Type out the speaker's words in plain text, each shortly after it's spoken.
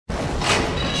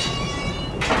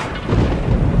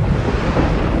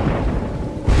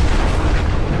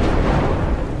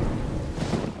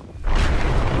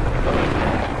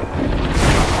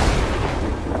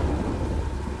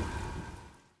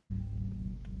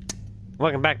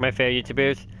Welcome back, my fair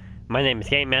YouTubers. My name is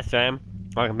Game Master M.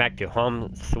 Welcome back to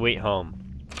Home Sweet Home.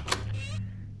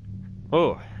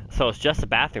 Oh, so it's just a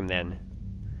bathroom then.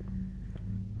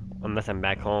 Unless I'm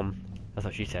back home. That's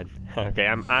what she said. Okay,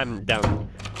 I'm done.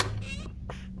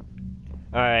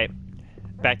 Alright.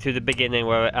 Back to the beginning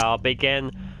where I'll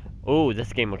begin. Oh,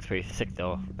 this game looks pretty sick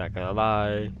though, not gonna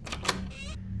lie.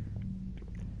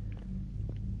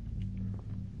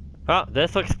 Oh,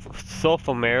 this looks so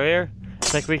familiar.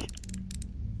 It's like we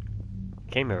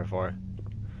came here before.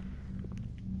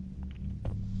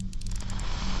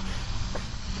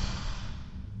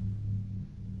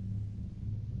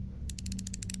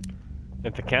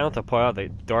 If the counts will pull out, the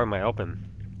door might open.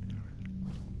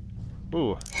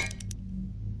 Ooh.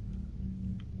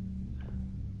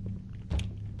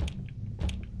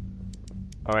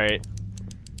 Alright.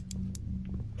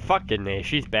 Fucking A,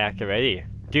 she's back already.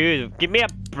 Dude, give me a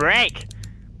break!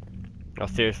 Oh,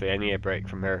 seriously, I need a break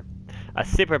from her. A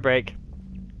super break.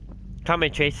 Come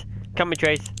here, Trace. Come here,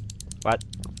 Trace. What?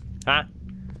 Huh?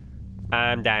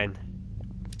 I'm dying.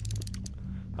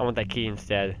 I want that key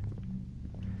instead.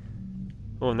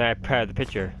 Oh, now I proud of the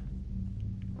picture.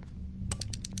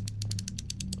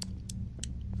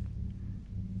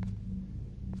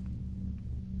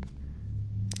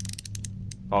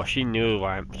 Oh, she knows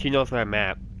where I'm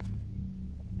at.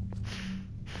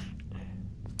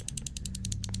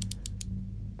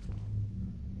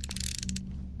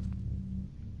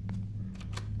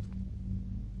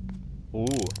 Ooh.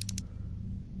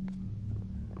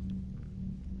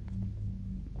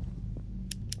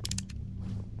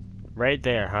 Right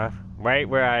there, huh? Right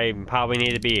where I probably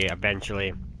need to be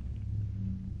eventually.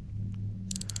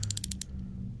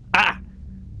 Ah!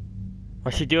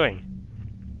 What's she doing?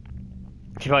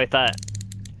 She probably thought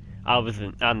I was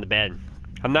on the bed.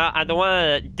 I don't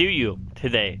want to do you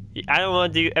today. I don't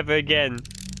want to do you ever again.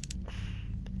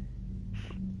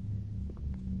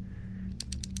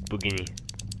 Boogini.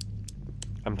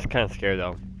 I'm kind of scared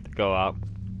though to go out.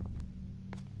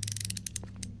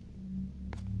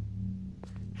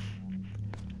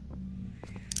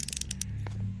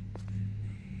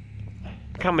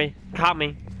 Call me.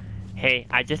 Hey,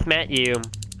 I just met you,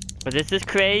 but this is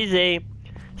crazy.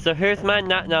 So here's my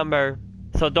nut number.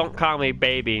 So don't call me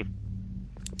baby.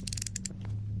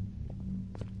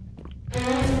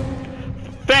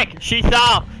 Frick! She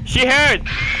saw! She heard!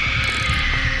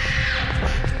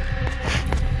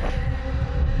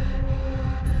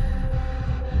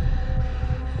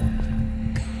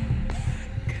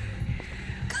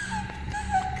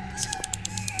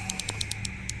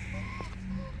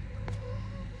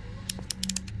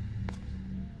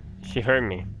 She heard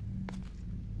me.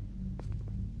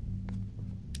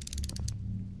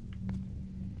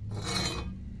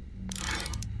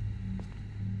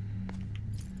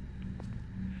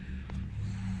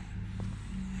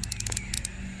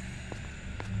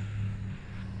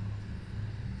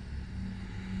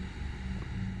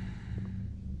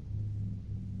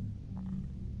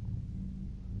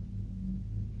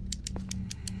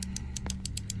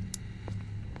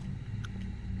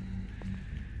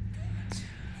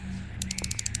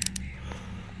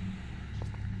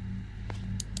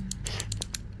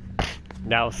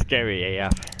 That was scary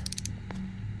AF.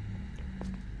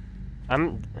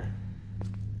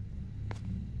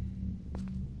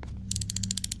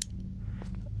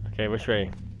 Okay, which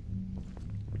way?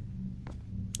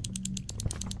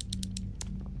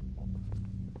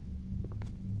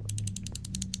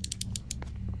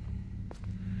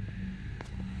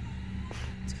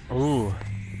 Ooh.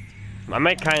 I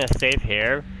might kind of save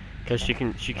here, cause she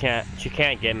can't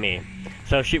get me.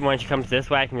 So when she comes this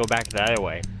way, I can go back the other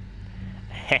way.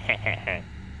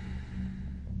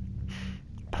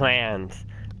 Plans.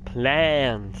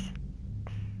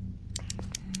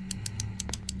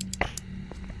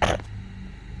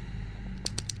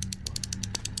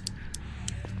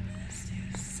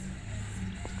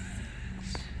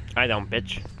 I don't,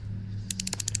 bitch.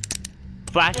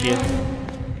 Flash you.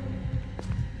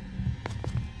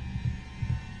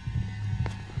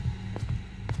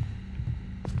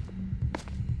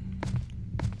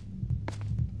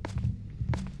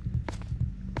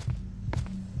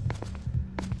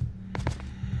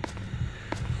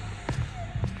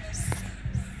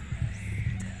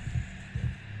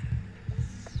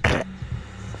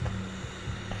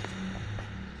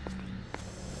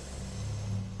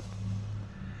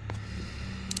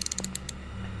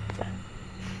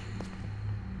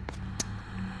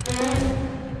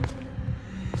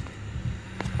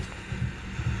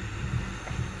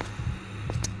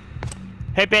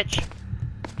 Hey, bitch!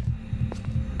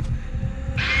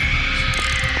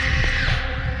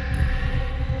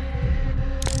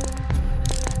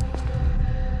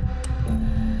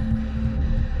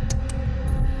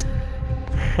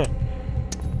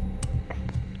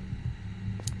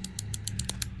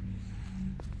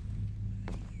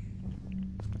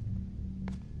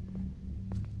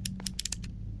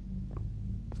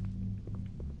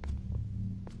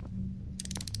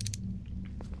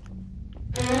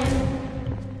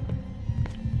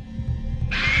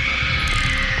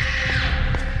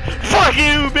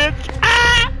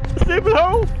 stupid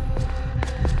hole!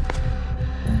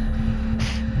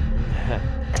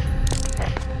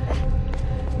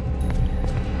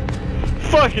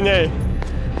 Fucking A!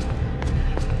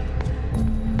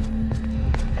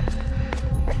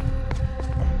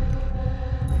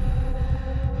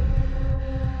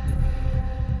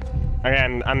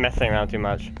 Okay, I'm messing around too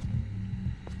much.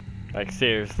 Like,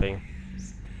 seriously.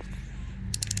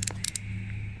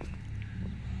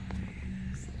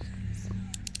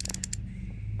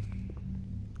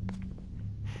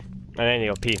 I need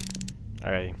to go pee.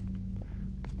 Alrighty.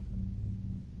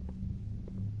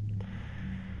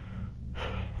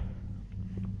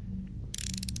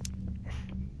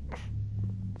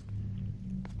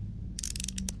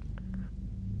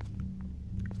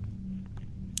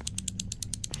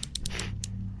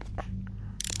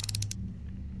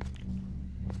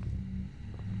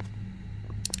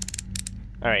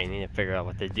 Alright, I need to figure out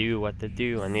what to do,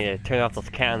 I need to turn off those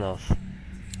candles.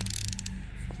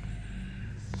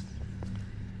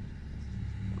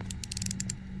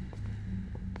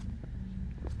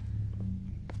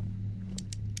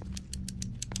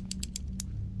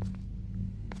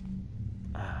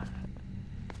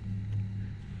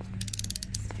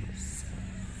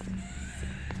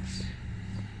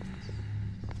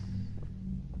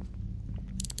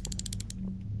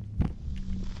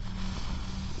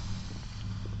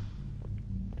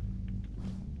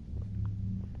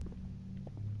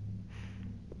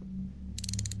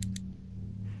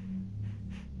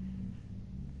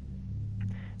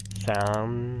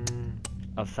 Sound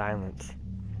of silence.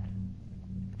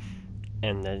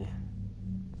 And the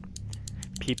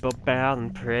people bow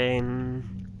and pray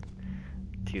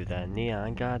to the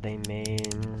neon god they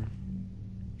made.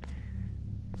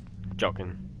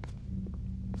 Joking.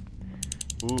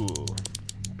 Ooh,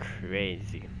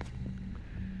 crazy.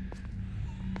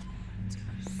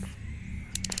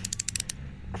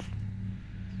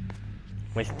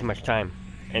 Wasting too much time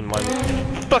in one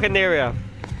fucking area.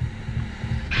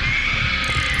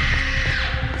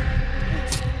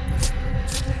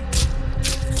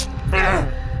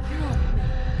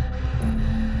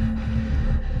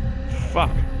 Fuck.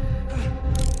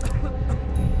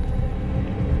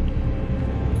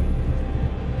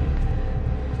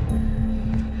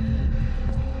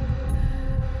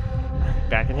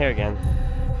 Back in here again.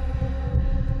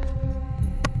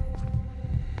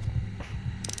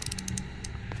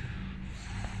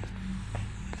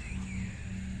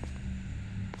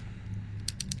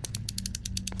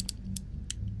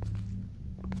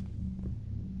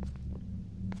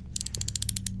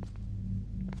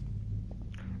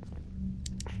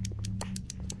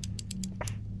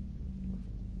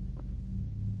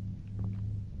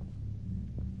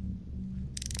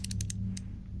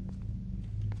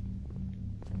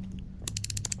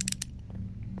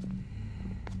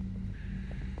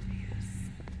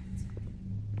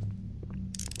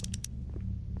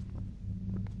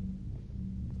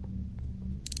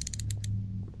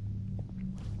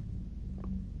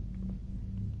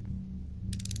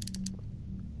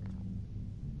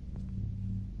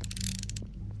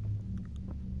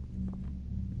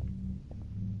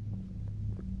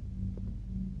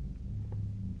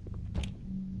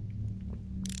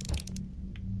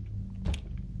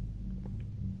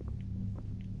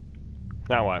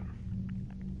 Now what?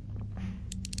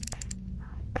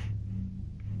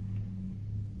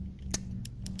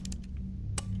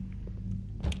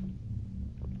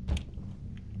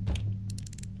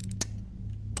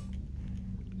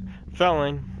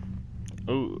 Felon.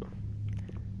 Ooh.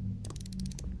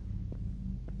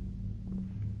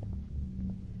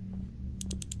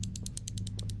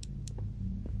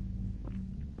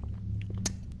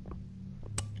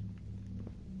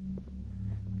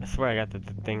 I swear I got the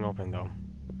thing open though.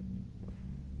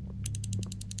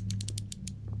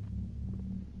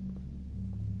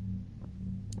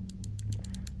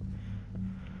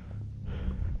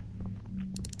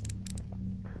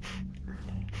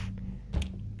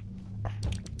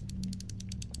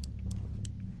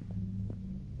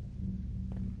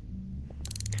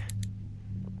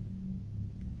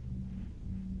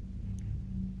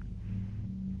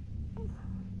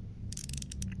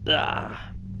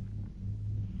 Ah.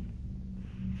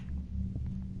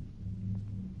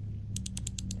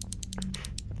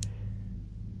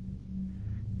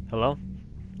 Hello?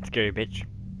 Scary bitch.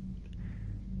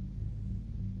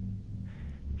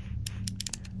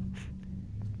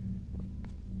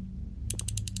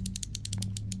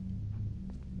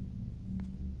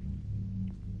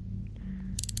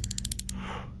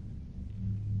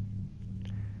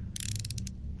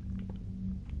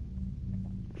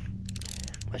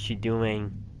 What's she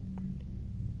doing?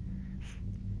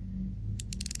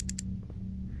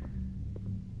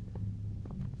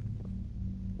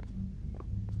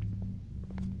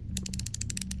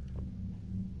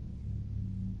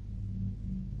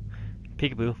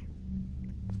 Peekaboo.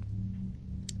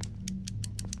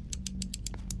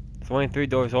 There's only 3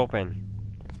 doors open.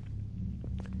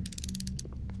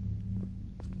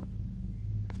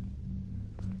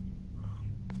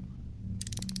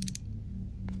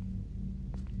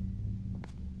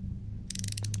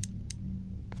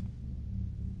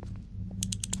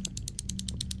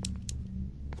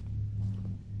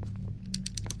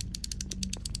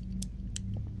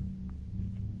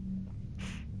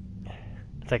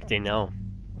 It's like they know.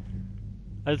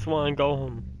 I just want to go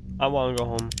home. I want to go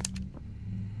home.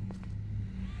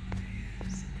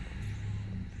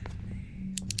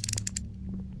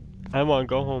 I want to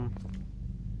go home.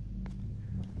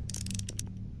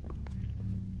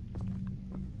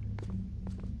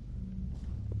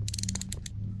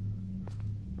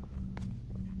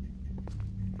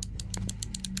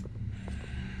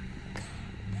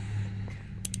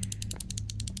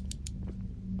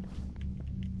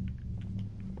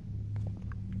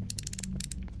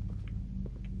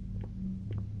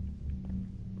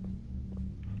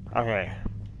 Okay.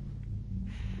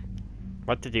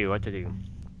 What to do, what to do.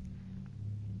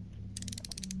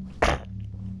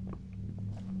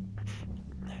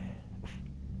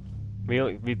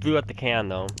 We blew up the can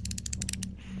though.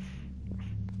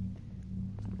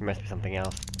 There must be something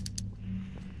else.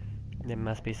 There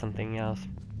must be something else.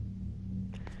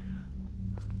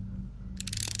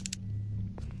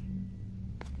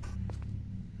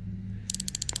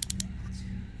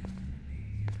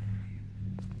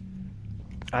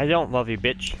 I don't love you,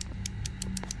 bitch.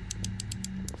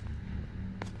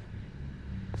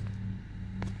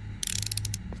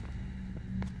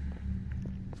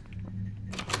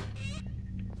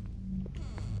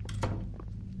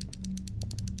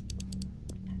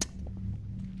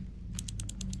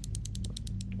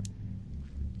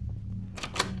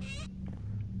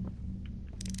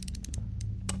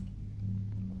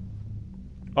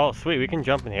 Oh, sweet, we can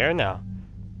jump in here now.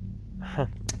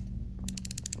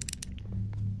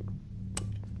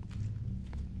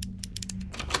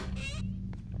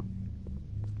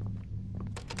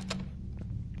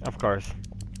 Of course.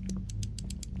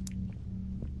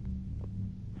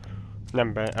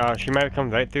 Remember, she might have come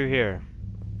right through here.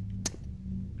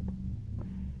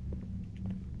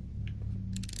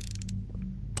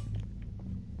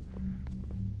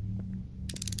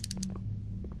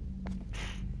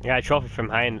 I got a trophy from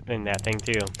hiding in that thing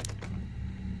too.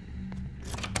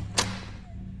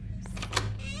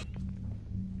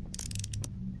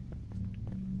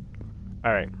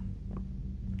 Alright.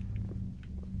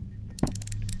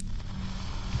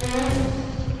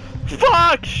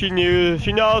 Fuck! She knew!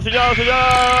 She knows! She knows! She knows!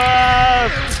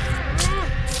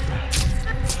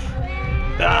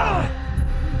 Ah!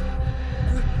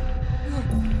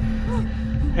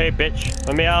 Hey bitch,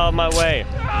 let me out of my way.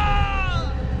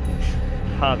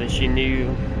 How did she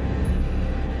knew?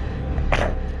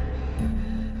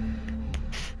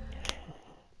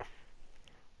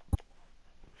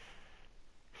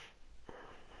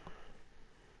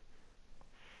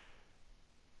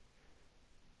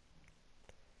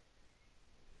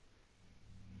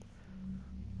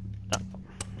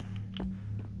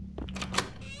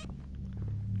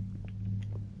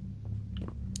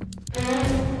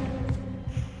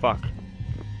 Fuck.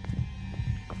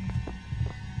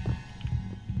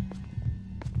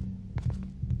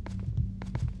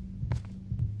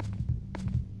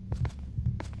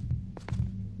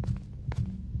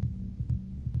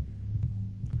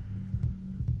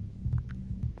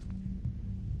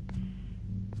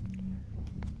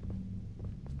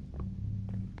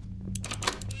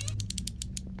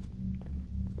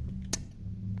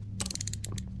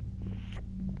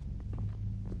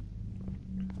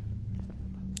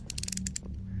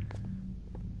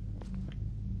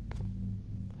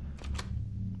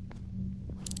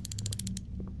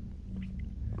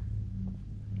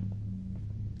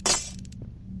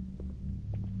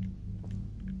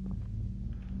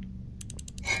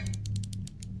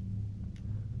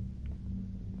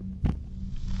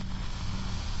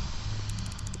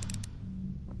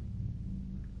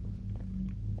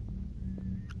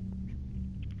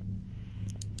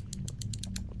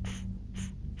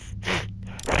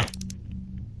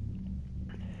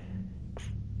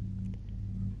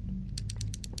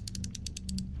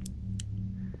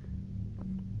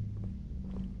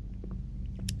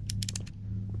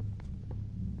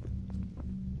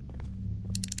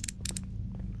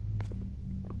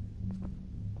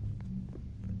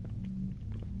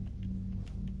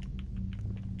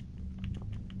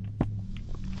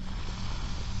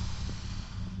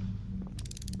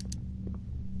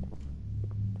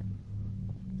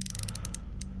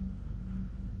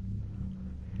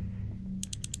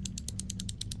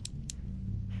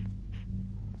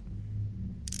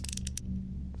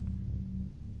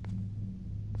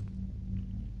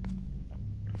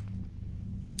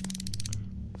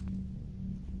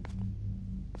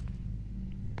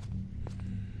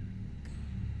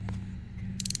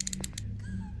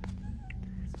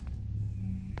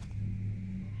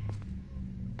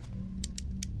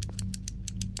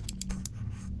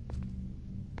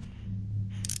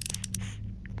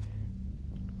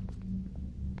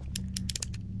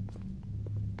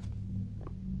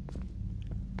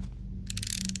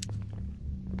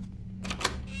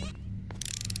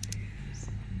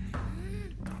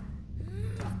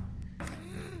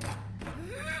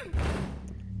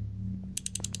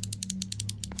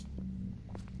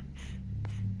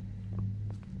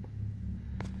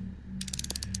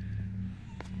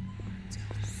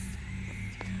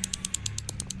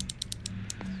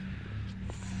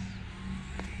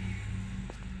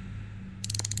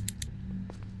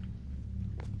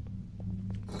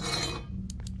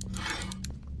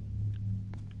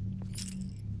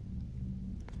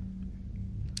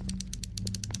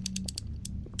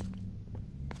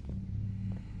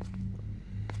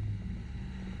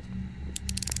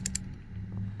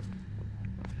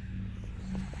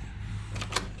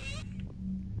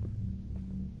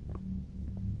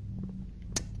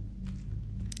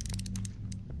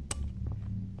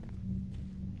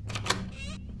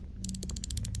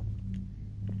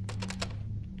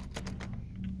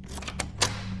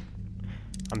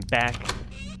 I'm back.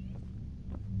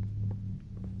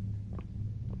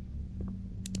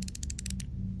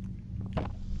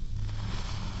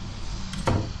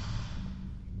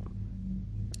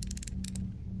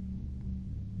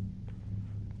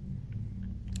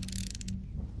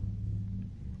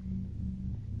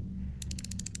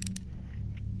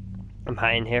 I'm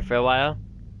hiding here for a while,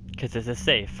 because this is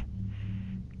safe.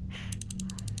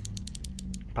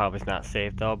 Probably it's not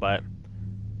safe though, but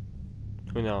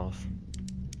who knows?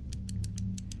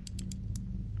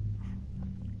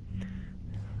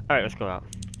 Alright, let's go out.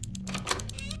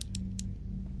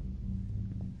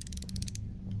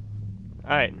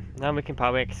 Alright, now we can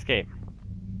probably escape.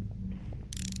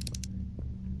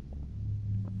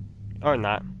 Or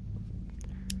not.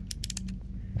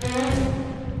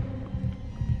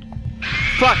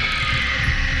 Fuck!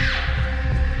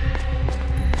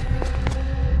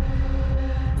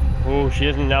 Ooh, she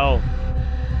doesn't know.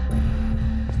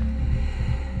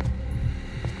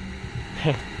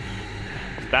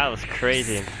 That was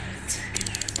crazy.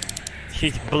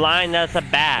 She's blind as a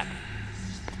bat.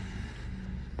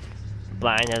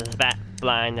 Blind as a bat.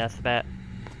 Blind as a bat.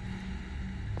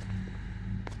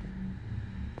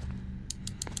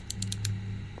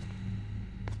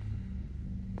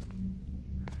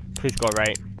 Please go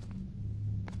right.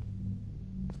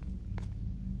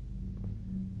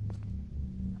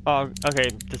 Oh, okay,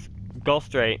 just go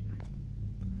straight.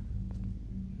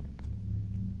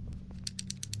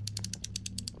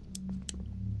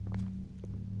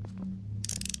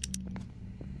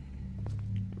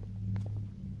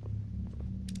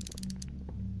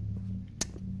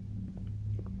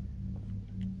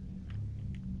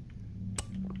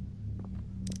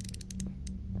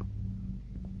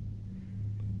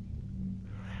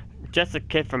 Just a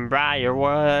kid from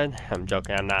Briarwood. I'm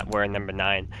joking, I'm not wearing number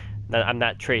 9. I'm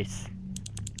not Trace.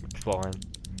 Exploring.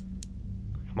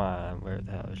 Come on, where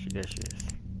the hell is she? There she is.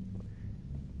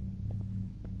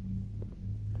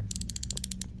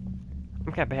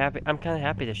 I'm kinda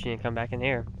happy that she didn't come back in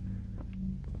here.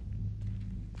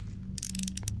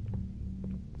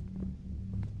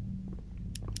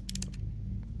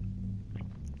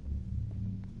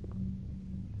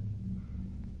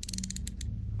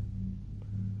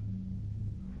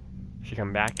 She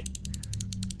come back?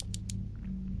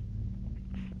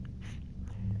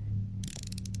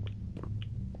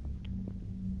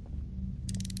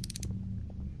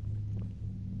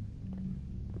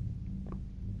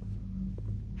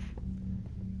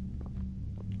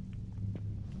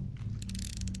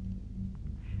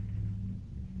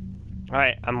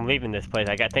 Alright, I'm leaving this place.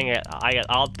 I got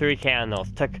all 3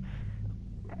 candles. Took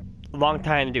a long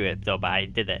time to do it though, but I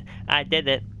did it. I did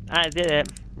it. I did it.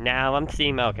 Now I'm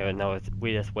seeing okay, no,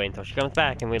 we just wait until she comes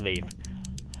back and we leave.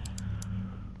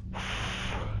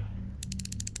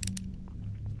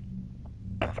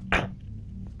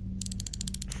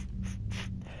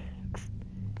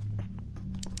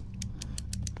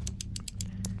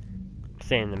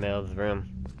 Stay in the middle of the room.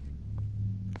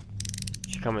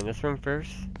 Should come in this room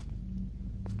first.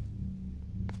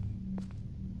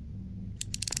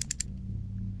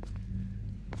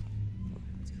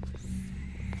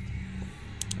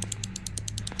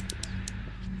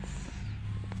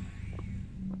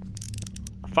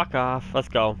 Fuck off. Let's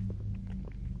go.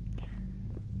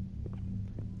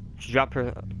 She dropped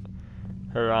her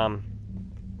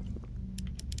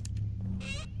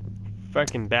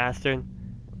fucking bastard.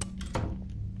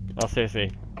 Oh,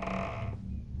 seriously.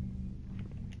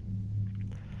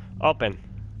 Open.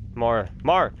 More.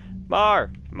 There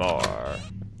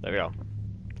we go.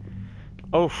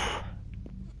 Oof.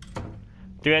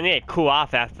 Dude, I need to cool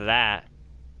off after that.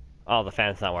 Oh, the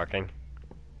fan's not working.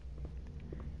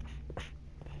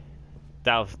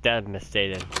 That was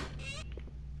devastated.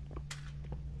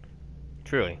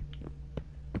 Truly.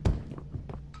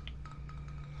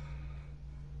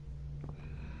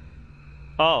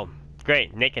 Oh,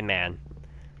 great. Naked man.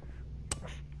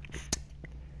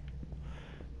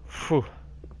 Whew.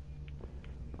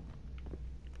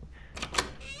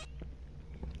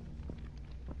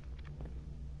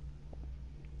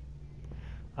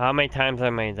 How many times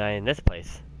am I dying in this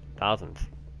place? Thousands.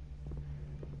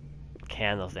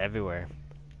 Candles everywhere.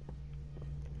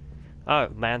 Oh,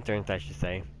 lanterns, I should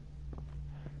say.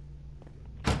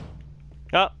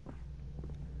 Oh!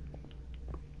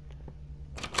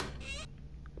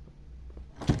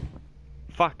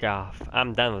 Fuck off.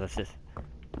 I'm done with this.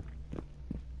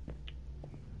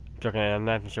 Joking, I'm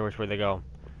not even sure which way they go.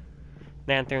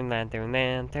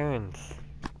 Lanterns.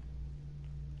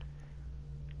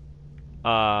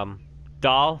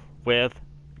 Doll with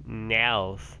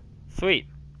nails. Sweet.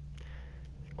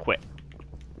 Quit.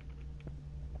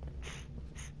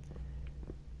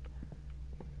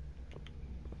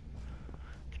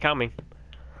 coming.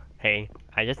 Hey,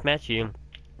 I just met you.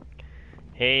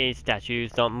 Hey,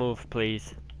 statues, don't move,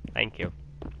 please. Thank you.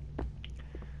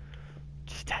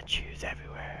 Statues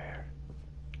everywhere.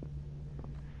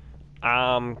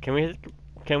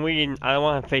 Can we, I don't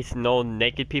want to face no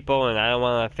naked people, and I don't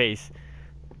want to face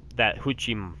that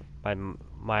Hoochie,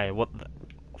 my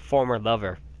former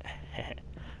lover.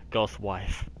 Ghost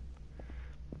wife.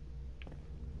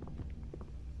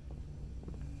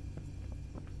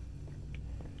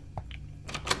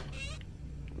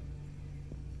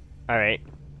 Alright.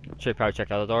 Should probably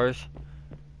check out the doors.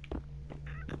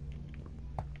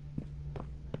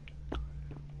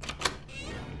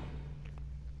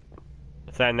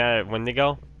 Is that another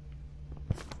Wendigo?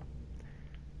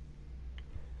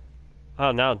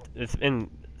 Oh no, it's in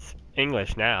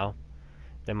English now.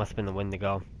 That must have been the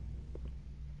Wendigo.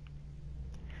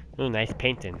 Ooh, nice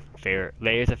painting. Fair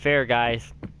layers of fair,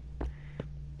 guys.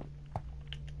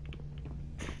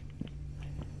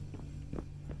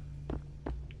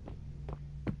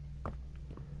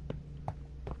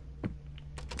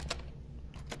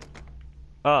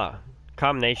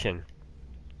 Combination.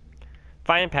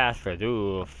 Find password.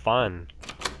 Ooh, fun.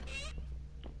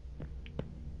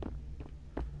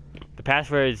 The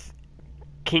password is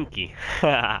kinky.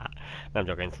 No, I'm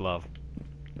joking, it's love.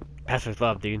 Password's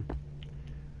love, dude.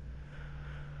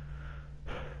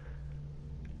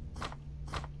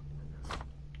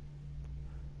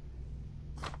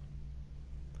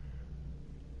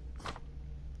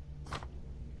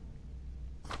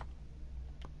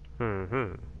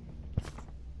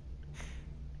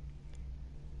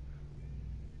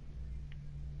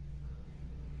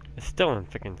 It's still in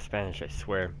freaking Spanish, I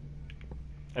swear.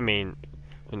 I mean,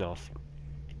 who knows?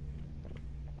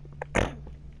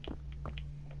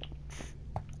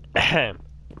 Do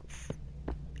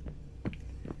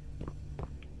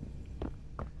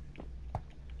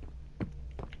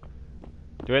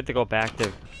we have to go back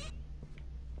to...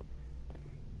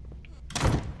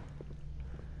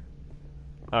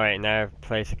 Alright, now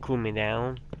place to cool me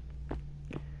down.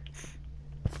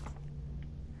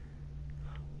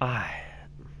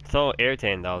 So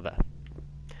irritating though.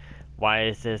 Why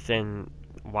is this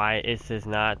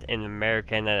not in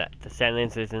American and the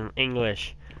sentence is in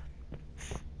English?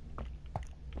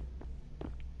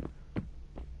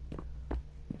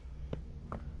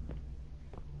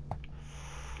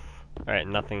 Alright,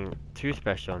 nothing too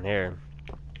special in here.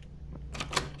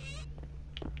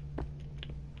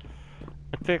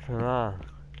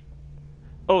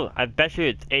 Oh, I bet you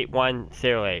it's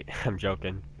 8108. I'm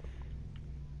joking.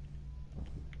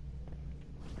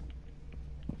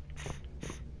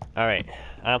 Alright,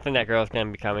 I don't think that girl's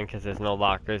gonna be coming because there's no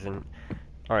lockers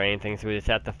or anything, so we just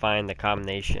have to find the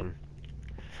combination.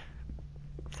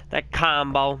 That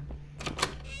combo.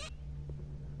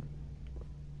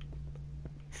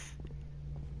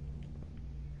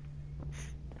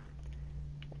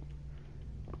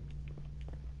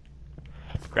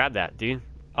 Grab that, dude.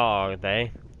 Oh,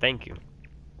 thank you.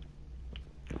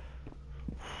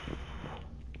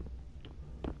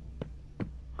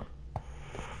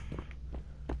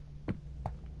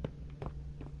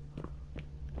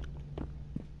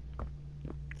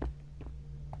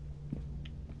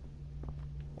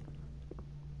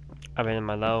 I've been in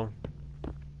my low.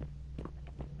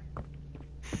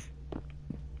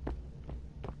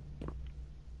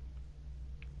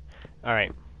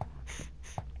 Alright.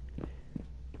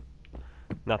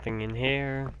 Nothing in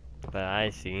here that I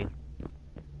see.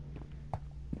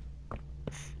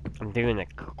 I'm doing a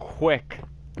quick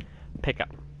pickup.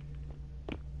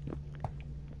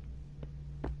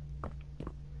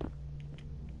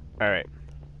 Alright.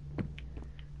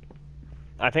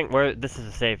 I think this is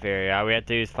a safe area. All we have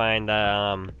to do is find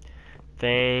the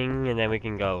thing, and then we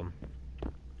can go.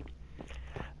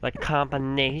 The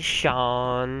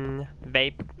combination.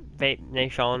 Vape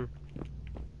nation.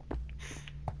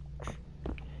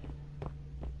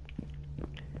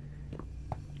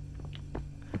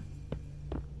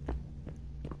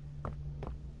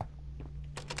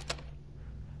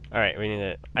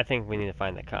 Alright, I think we need to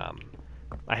find the com.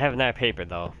 I have that paper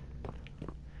though.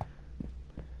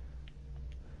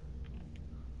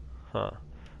 Huh.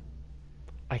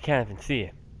 I can't even see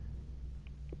it.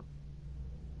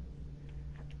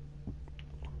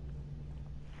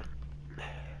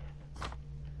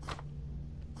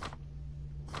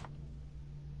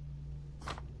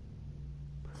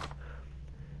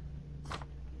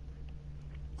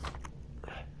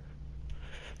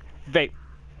 Vape.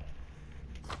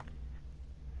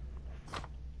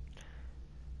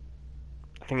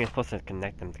 I think you're supposed to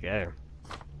connect them together.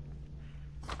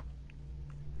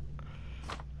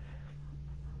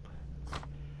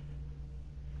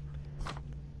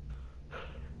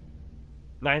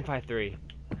 953.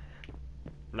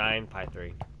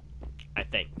 953. I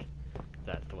think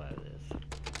that's what it is.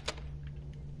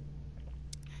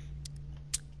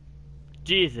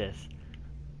 Jesus.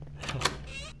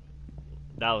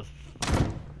 That was.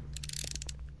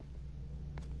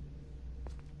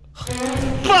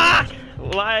 Fuck!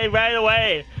 Why right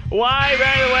away? Why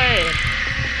right away?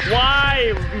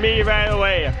 Why me right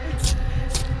away?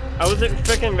 I wasn't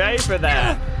freaking ready for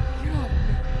that.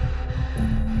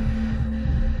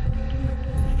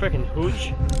 Freaking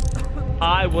hooch.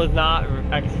 I was not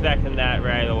expecting that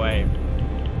right away.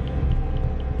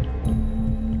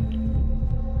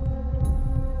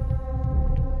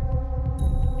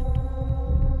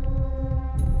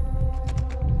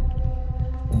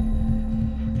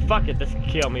 Fuck it, this could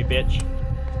kill me, bitch.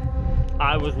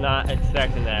 I was not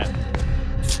expecting that.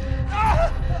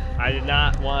 I did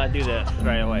not want to do this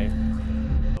right away.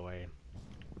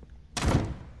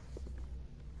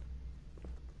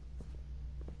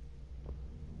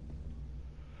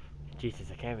 Jesus,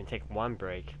 I can't even take one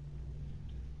break.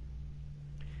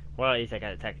 Well, at least I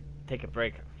gotta take a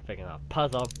break figuring out a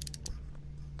puzzle.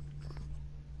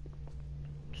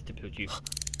 Stupid you.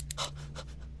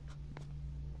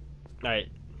 Alright,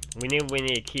 we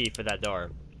need a key for that door.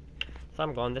 So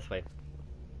I'm going this way.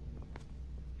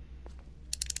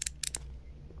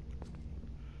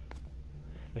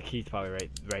 The key's probably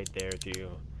right there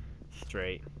too.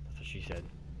 Straight. That's what she said.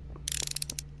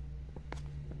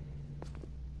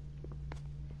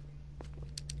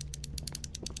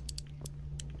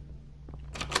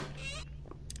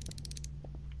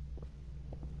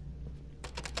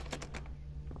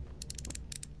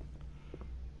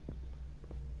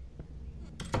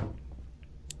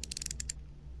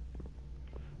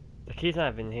 The key's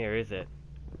not even here, is it?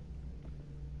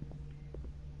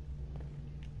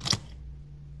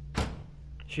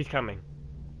 She's coming.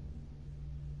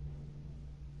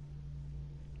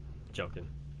 Joking.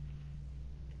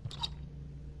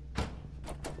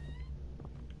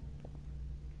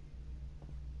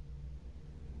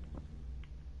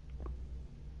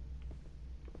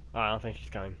 Oh, I don't think she's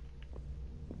coming.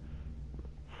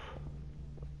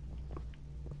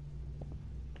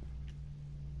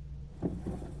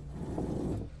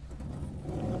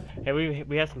 Hey,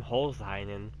 we have some holes to hide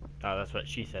in. Oh, that's what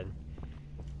she said.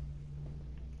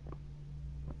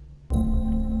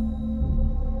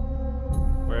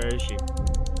 Where is she?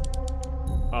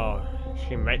 Oh, she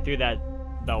came right through the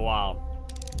wall.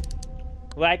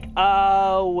 Like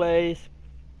always.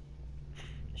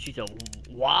 She's a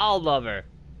wild lover.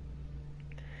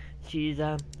 She's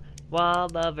a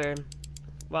wild lover.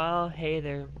 Wild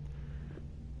hater.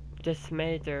 Just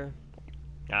made her.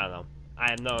 I don't know. I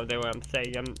have no idea what I'm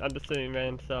saying. I'm just doing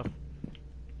random stuff.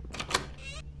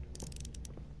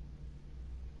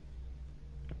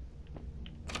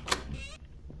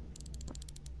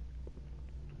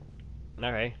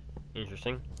 Alright,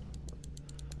 interesting.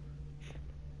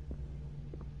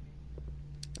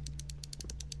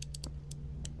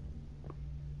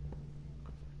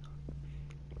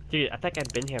 Dude, I think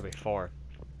I've been here before.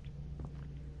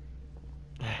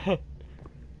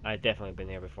 I've definitely been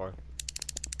here before.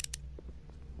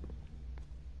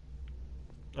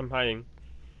 I'm hiding.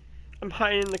 I'm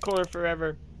hiding in the corner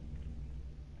forever.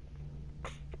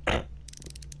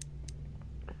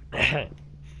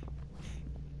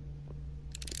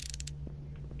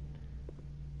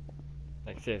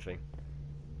 Like, seriously.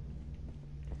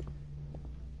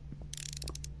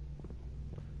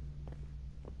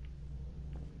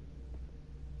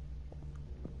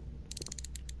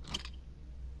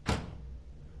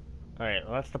 Alright,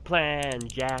 what's the plan,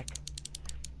 Jack?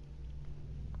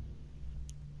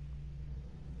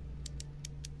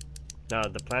 No,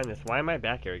 the plan is, why am I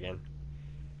back here again?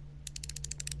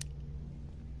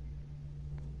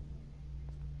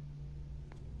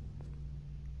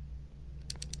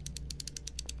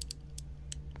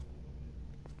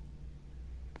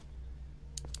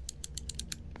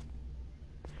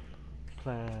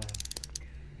 Plan.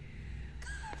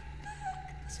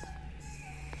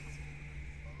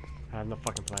 I have no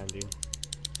fucking plan, dude.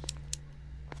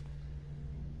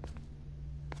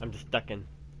 I'm just stuck in.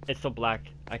 It's so black,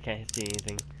 I can't see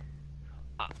anything.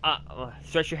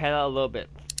 Stretch your head out a little bit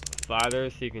farther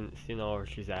so you can see know where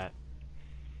she's at.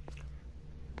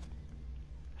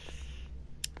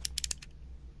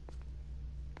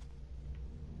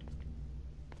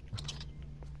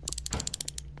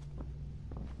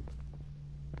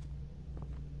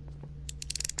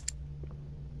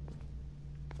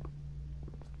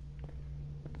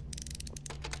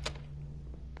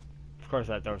 Of course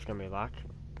that door's gonna be locked.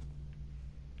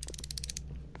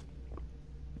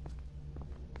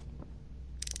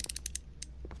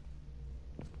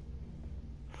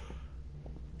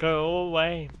 Go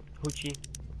away, Hoochie.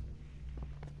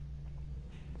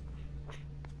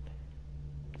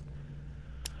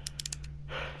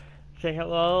 Say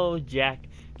hello, Jack,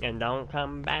 and don't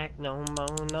come back no more,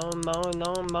 no more,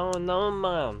 no more, no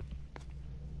more.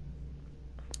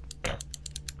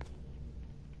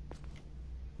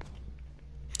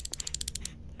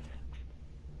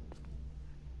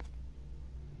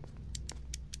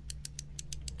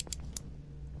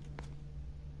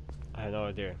 I have no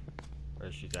idea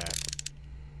where she's at.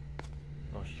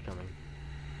 Oh, she's coming.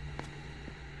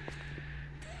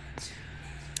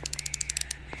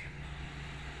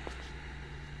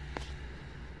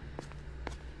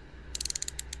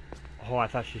 Oh, I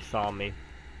thought she saw me.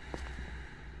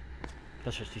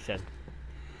 That's what she said.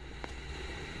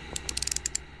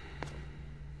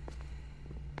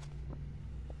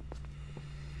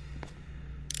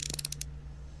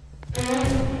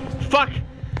 Fuck!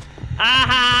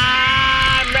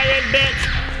 Aha! I'm ready, bitch!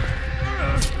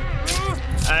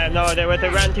 I have no idea where to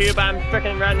run to, but I'm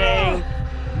freaking running!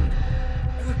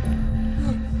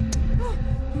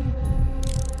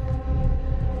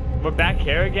 We're back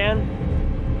here again?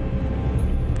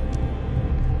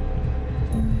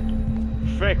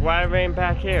 Frick, why are we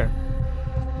back here?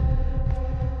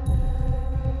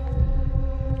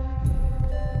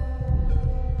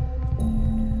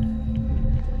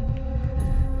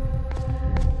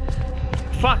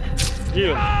 Fuck!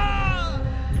 You!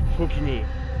 Hooky knee.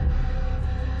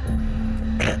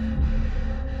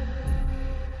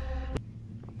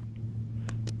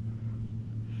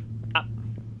 Up!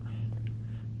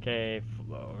 Okay,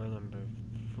 floor number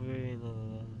 3.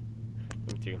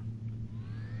 Number 2.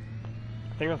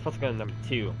 I think I'm supposed to go to number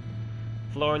 2.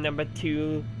 Floor number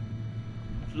 2.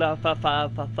 Fla fa fa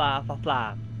fa fa fa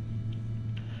fa.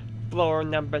 Floor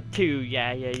number 2.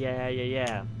 Yeah, yeah, yeah, yeah,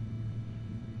 yeah.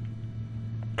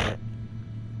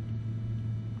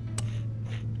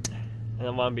 I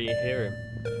don't want to be here.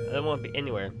 I don't want to be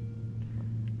anywhere.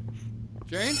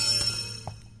 Jane?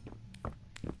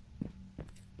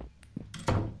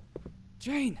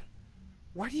 Jane!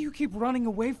 Why do you keep running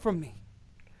away from me?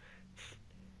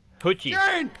 Hoochie.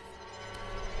 Jane!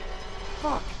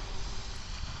 Fuck!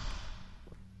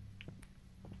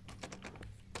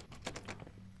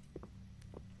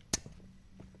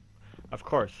 Of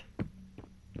course.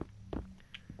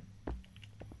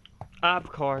 Of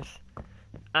course.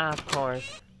 Of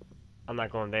course. I'm not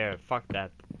going there. Fuck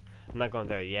that. I'm not going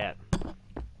there yet.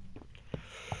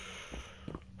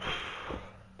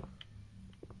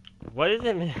 What is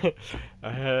it?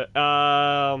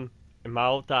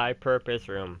 Multi-purpose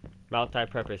room.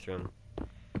 Multi-purpose room.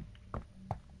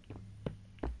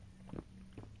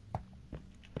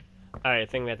 Alright, I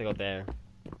think we have to go there.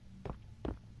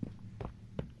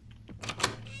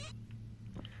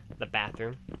 The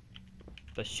bathroom.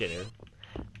 The shitter.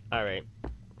 Alright.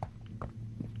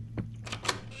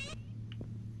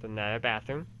 Another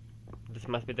bathroom. This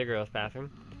must be the girls' bathroom.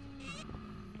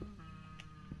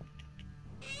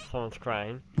 Someone's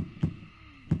crying.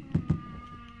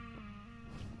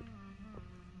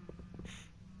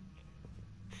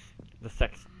 The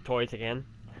sex toys again.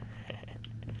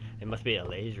 It must be a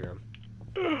ladies' room.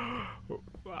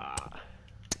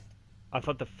 I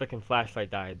thought the frickin'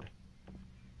 flashlight died.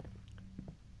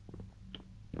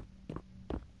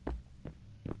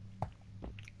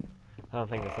 I don't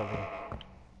think there's something.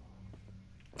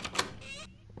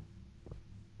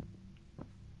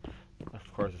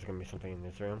 Of course there's gonna be something in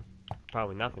this room.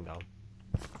 Probably nothing though.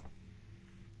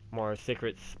 More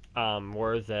secrets,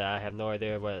 words that I have no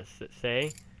idea what to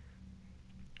say.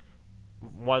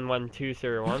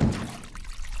 11201.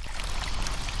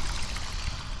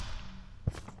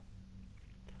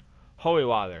 Holy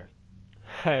water.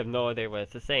 I have no idea what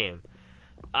it's saying.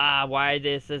 Why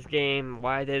this game?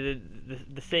 Why did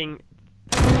it, the thing?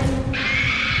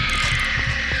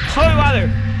 Holy water!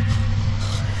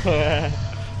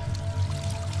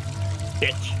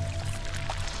 Bitch.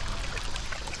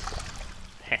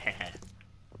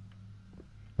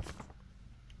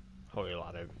 Holy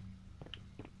water.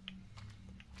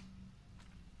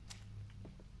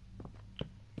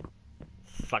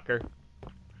 Sucker.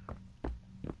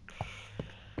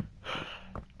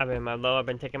 I've been my low, I've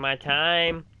been taking my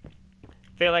time.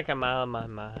 Feel like I'm out of my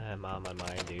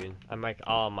mind, dude. I'm like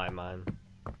all of my mind.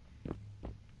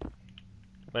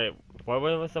 Wait, what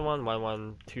was the one?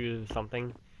 112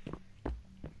 something?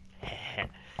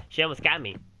 She almost got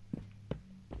me.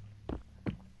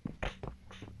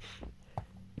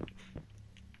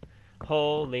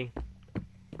 Holy.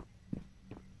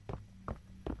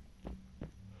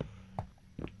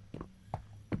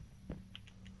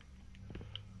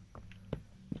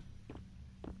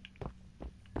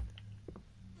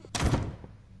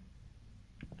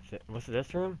 Was it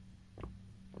this room?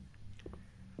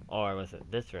 Or was it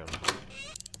this room?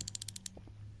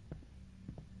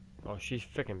 Oh, she's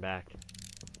freaking back.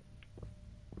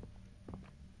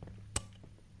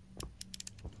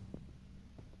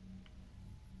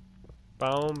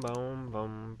 Boom, boom,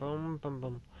 boom, boom, boom,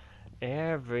 boom.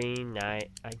 Every night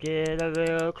I get a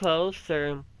little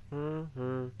closer.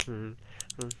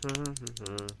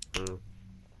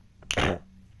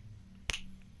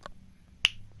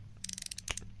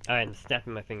 Alright, I'm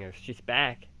snapping my fingers. She's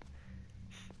back.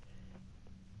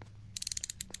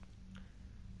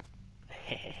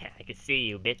 I can see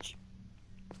you, bitch.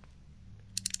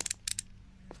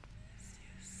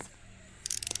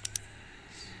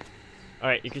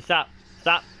 Alright, you can stop.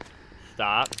 Stop.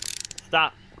 Stop.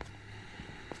 Stop.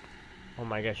 Oh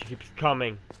my gosh, she keeps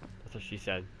coming. That's what she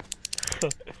said.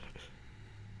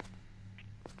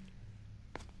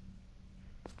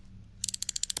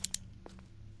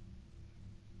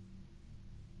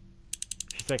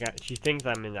 She's like, she thinks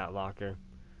I'm in that locker.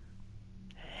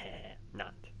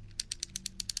 Not.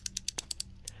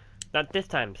 Not this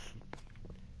time.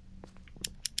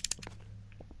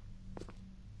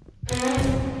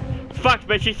 Fuck,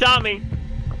 but she saw me.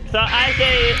 So I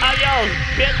say, adios,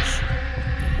 bitch.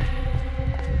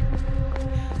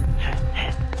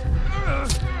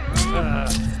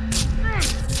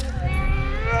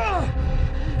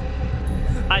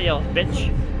 Adios,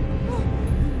 bitch.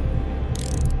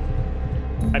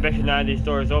 I bet you none of these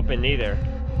doors open either.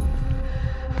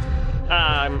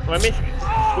 Let me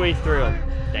squeeze through them.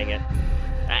 Dang it.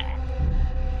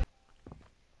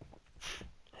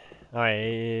 Alright,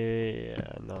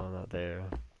 yeah, no, not there.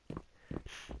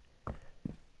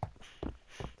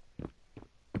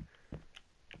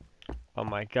 Oh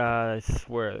my god, I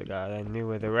swear to god, I knew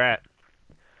where they're at.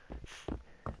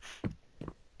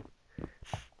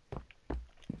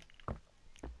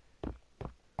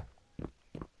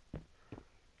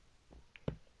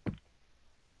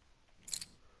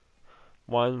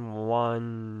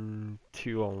 One,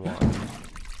 2 on 1.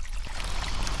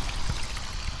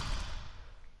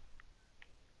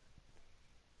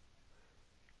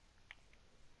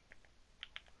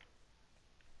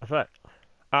 I thought.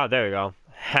 Oh, there we go.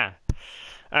 Ha.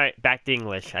 Alright, back to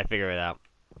English. I figured it out.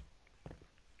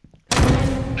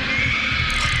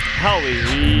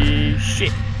 Holy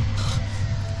shit.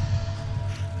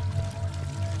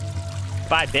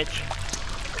 Bye, bitch.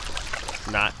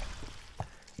 Not.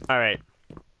 Alright.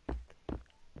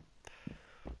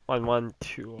 1,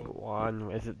 2,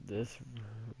 1. Is it this?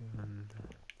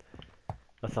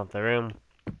 That's not the room.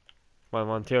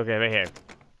 1, 2. Okay, right here.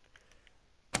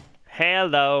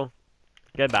 Hello.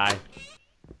 Goodbye.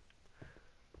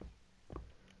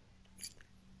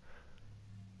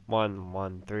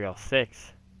 1,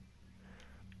 306.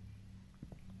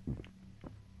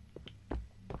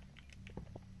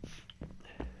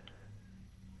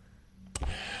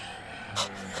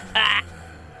 Ah!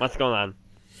 What's going on?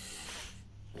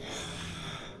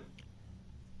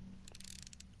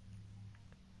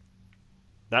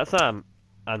 That's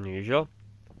unusual.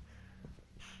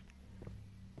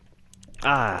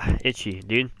 Ah, itchy,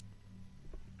 dude.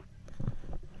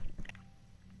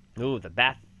 Ooh, the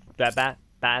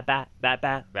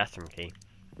restroom key.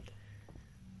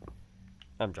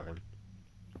 I'm joking.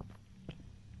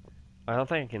 I don't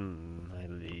think I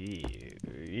can leave.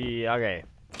 Yeah, okay.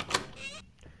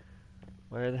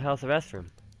 Where the hell's the restroom?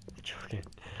 I'm joking.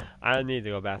 I don't need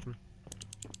to go bathroom.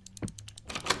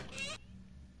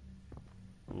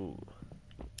 Ooh.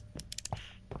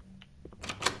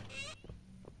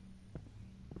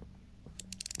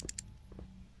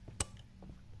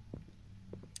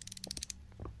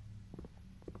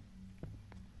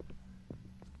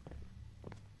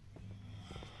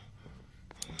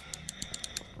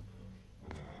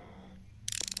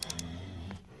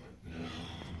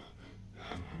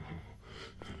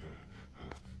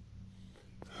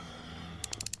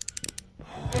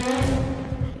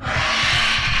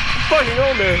 Fucking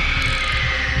on there.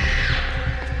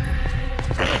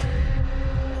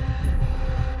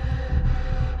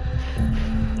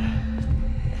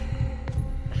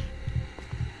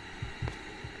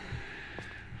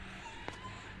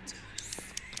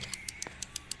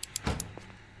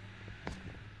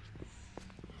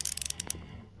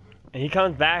 And he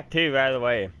comes back too right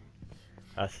away.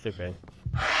 That's stupid.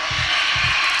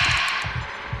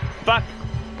 Fuck.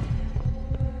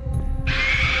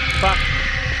 Fuck.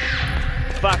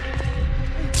 Fuck.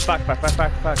 Fuck, fuck, fuck,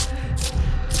 fuck, fuck.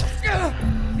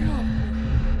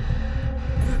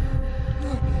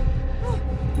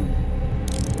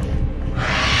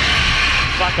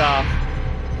 Fuck off.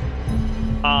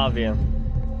 All of you.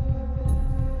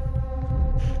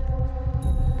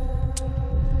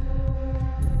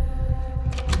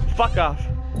 Fuck off.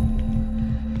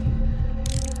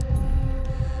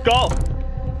 Go!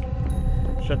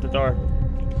 Shut the door.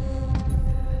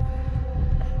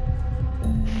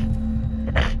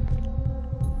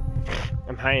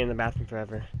 I'm hiding in the bathroom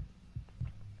forever.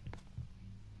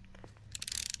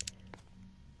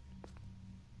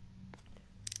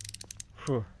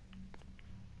 Whew.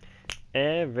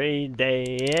 Every day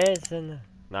is an...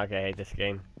 Okay, I hate this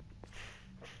game.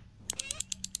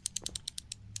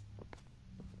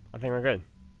 I think we're good.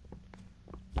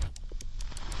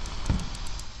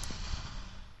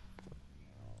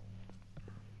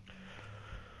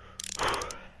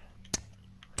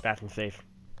 Bathroom safe.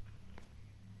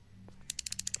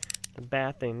 The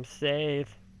bathroom's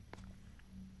safe.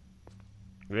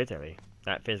 Literally.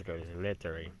 Not physically,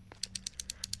 literally.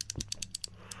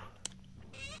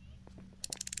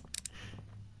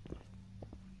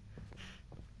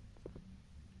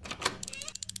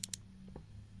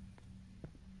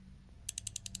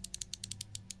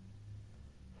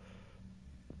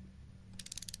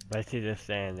 I see this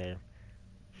stand there.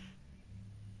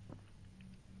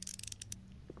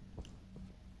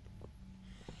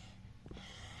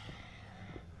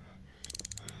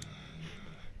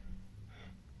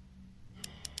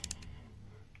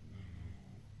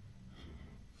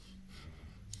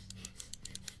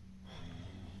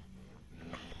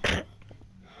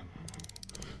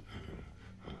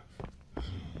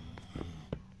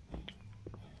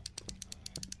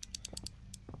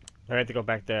 I have to go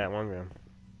back to that one room.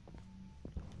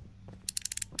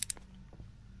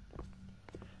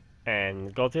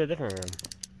 And go to a different room.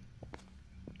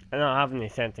 I don't have any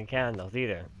scents and candles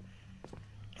either.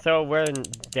 So we're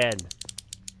dead.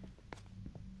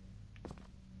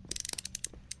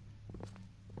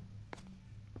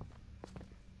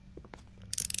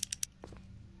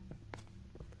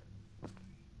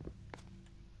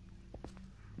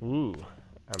 Ooh,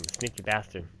 I'm a sneaky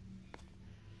bastard.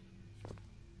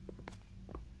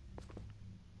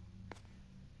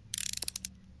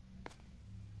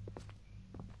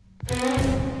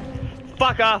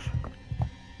 Fuck off!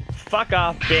 Fuck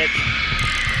off, bitch!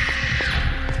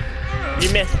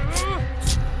 You missed!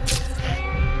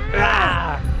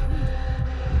 Ah!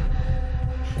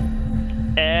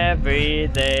 Every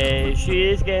day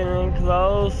she's getting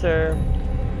closer.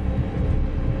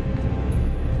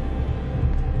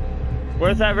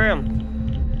 Where's that room?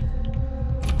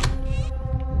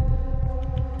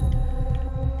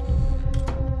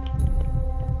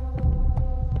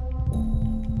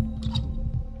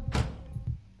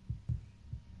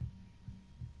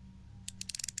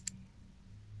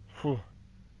 Whew.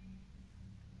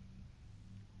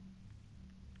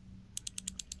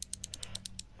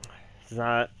 It's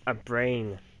not a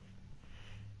brain.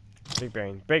 Big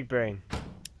brain. Big brain.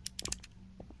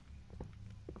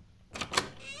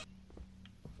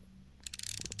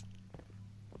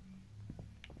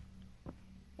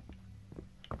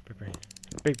 Big brain.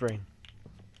 Big brain.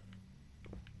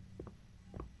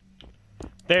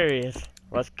 There he is.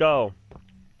 Let's go.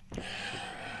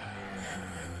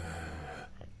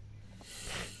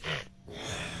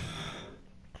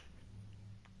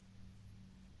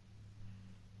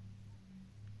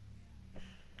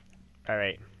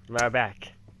 Alright, we're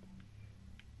back.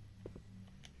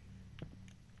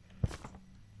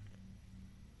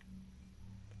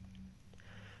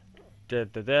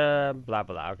 Blah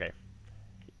blah, okay.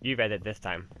 You read it this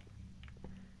time.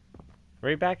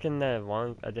 Were you back in the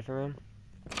a different room?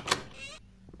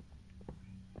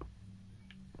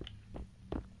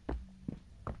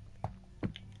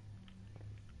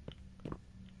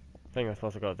 I think I'm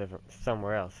supposed to go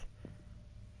somewhere else.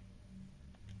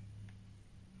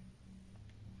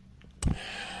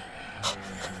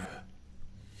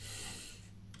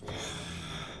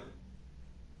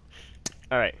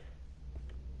 Alright.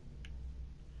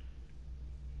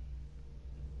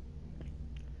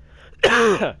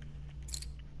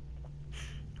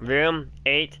 Room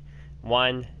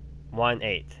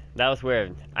 8118. That was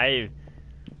weird. I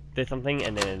did something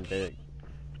and then the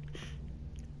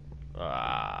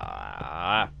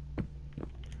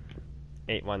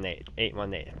 818.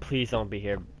 818. Please don't be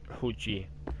here, Hoochie.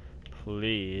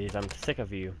 Please, I'm sick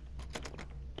of you.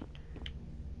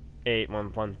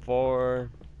 8114.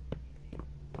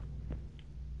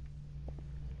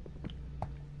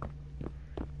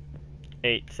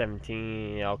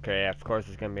 817. Okay, of course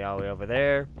it's gonna be all the way over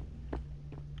there.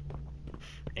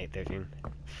 813.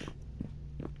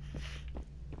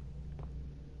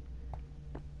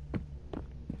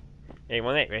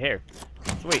 818 right here.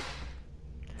 Sweet.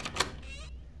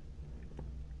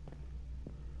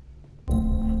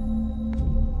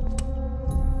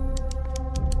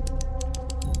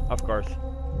 Of course.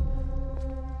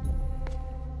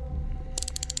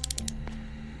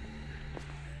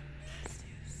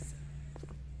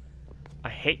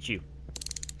 hate you,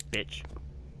 bitch.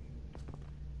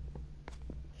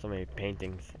 So many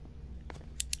paintings.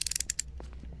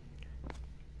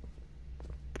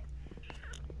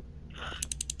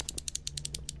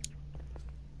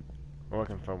 We're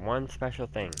looking for one special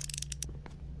thing.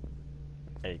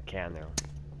 A candle.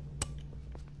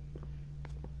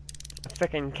 A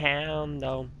frickin'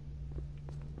 candle.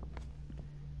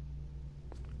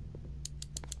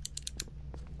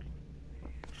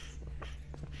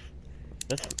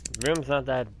 This room's not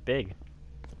that big.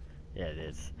 Yeah, it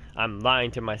is. I'm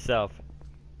lying to myself.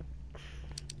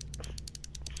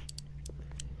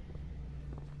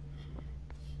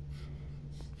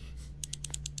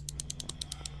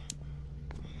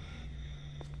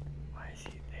 Why is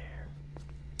he there?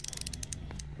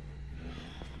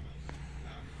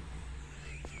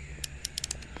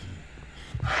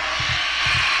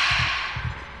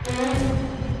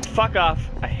 Fuck off.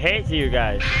 I hate you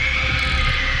guys.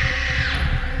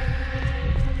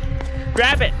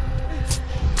 Grab it!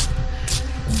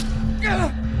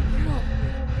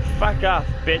 Fuck off,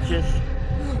 bitches.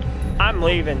 I'm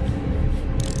leaving.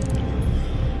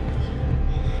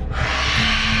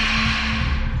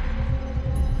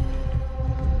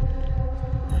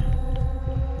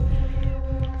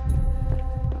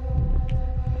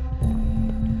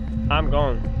 I'm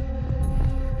going.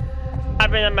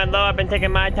 I've been on my low, I've been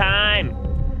taking my time.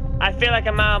 I feel like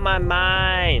I'm out of my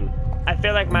mind. I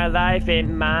feel like my life ain't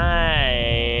mine.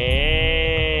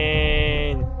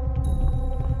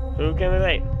 Who can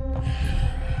relate?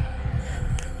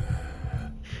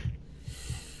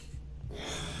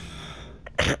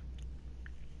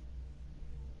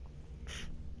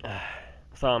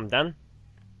 So I'm done.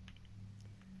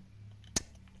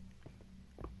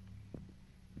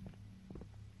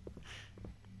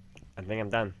 I think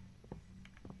I'm done.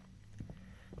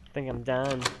 I think I'm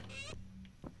done.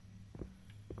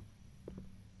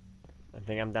 I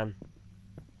think I'm done.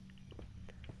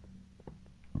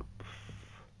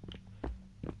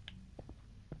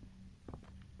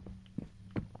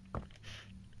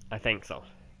 I think so.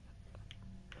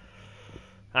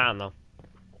 I don't know.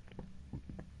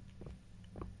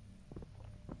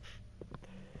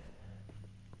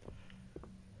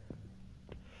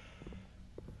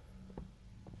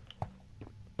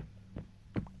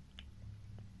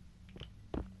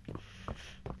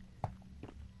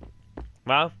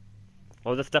 Well,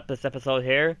 we'll just stop this episode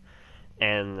here,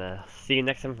 and see you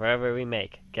next time wherever we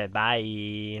make.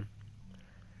 Goodbye.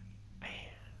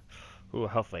 Ooh,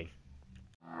 hopefully.